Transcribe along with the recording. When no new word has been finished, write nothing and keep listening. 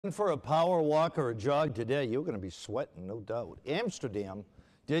For a power walk or a jog today, you're going to be sweating, no doubt. Amsterdam,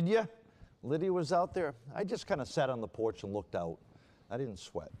 did you? Lydia was out there. I just kind of sat on the porch and looked out. I didn't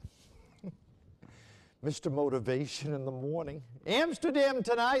sweat. Mr. Motivation in the morning. Amsterdam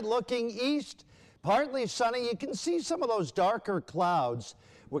tonight, looking east, partly sunny. You can see some of those darker clouds.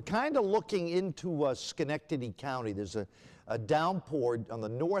 We're kind of looking into Schenectady County. There's a downpour on the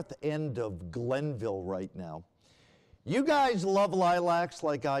north end of Glenville right now. You guys love lilacs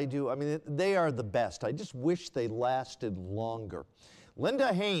like I do. I mean, they are the best. I just wish they lasted longer.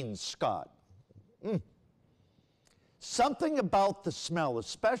 Linda Haynes, Scott. Something about the smell,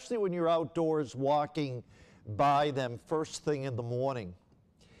 especially when you're outdoors walking by them first thing in the morning.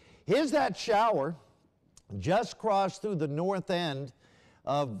 Here's that shower just crossed through the north end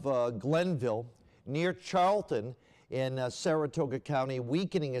of Glenville near Charlton in Saratoga County,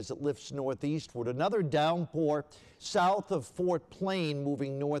 weakening as it lifts northeastward. Another downpour south of Fort Plain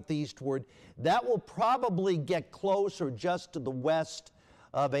moving northeastward. That will probably get closer just to the west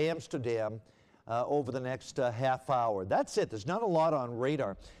of Amsterdam over the next half hour. That's it. There's not a lot on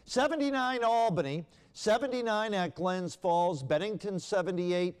radar. 79 Albany, 79 at Glens Falls, Bennington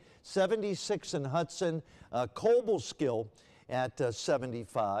 78, 76 in Hudson, Cobleskill at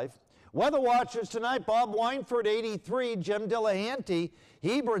 75. Weather watchers tonight, Bob Weinford 83, Jim Dillahanty,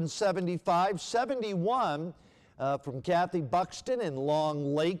 Hebron 75, 71 from Kathy Buxton in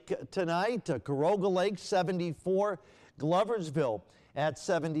Long Lake tonight, Caroga Lake 74, Gloversville at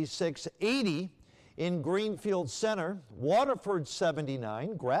 76, 80 in Greenfield Center, Waterford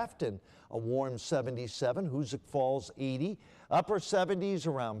 79, Grafton a warm 77, Hoosick Falls 80, upper 70s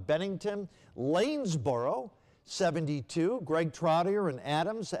around Bennington, Lanesboro 72, Greg Trottier and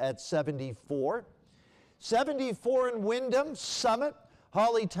Adams at 74. 74 in Wyndham, Summit,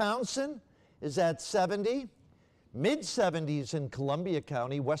 Holly Townsend is at 70. Mid-70s in Columbia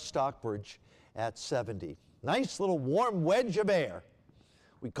County, West Stockbridge at 70. Nice little warm wedge of air.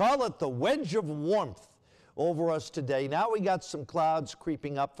 We call it the wedge of warmth over us today. Now we got some clouds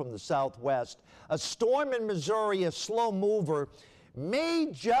creeping up from the southwest. A storm in Missouri, a slow mover, may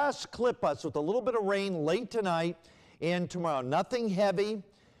just clip us with a little bit of rain late tonight and tomorrow. Nothing heavy,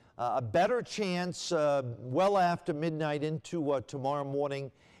 a better chance well after midnight into tomorrow morning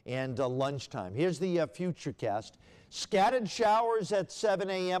and lunchtime. Here's the futurecast. Scattered showers at 7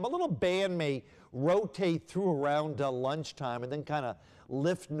 a.m. A little band may rotate through around lunchtime and then kind of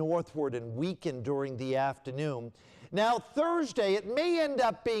lift northward and weaken during the afternoon. Now Thursday, it may end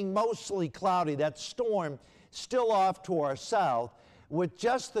up being mostly cloudy. That storm still off to our south, with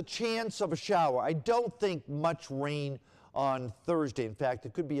just the chance of a shower. I don't think much rain on Thursday. In fact,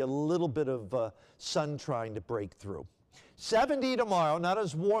 it could be a little bit of sun trying to break through. 70 tomorrow, not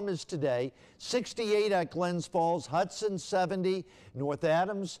as warm as today. 68 at Glens Falls, Hudson 70, North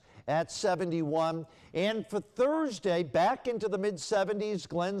Adams at 71. And for Thursday, back into the mid-70s,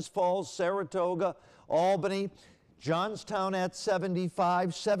 Glens Falls, Saratoga, Albany, Johnstown at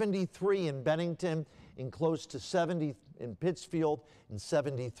 75, 73 in Bennington, and close to 70 in Pittsfield and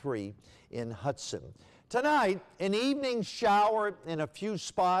 73 in Hudson. Tonight, an evening shower in a few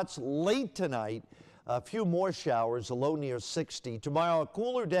spots. Late tonight, a few more showers, a low near 60. Tomorrow, a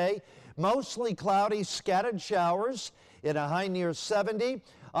cooler day, mostly cloudy, scattered showers in a high near 70.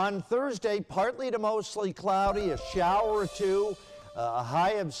 On Thursday, partly to mostly cloudy, a shower or two, a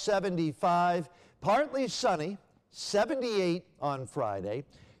high of 75. Partly sunny, 78 on Friday.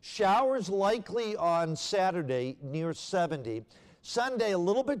 Showers likely on Saturday near 70. Sunday a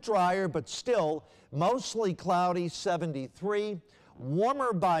little bit drier, but still mostly cloudy, 73.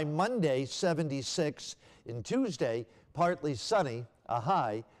 Warmer by Monday, 76. And Tuesday, partly sunny, a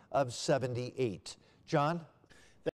high of 78. John?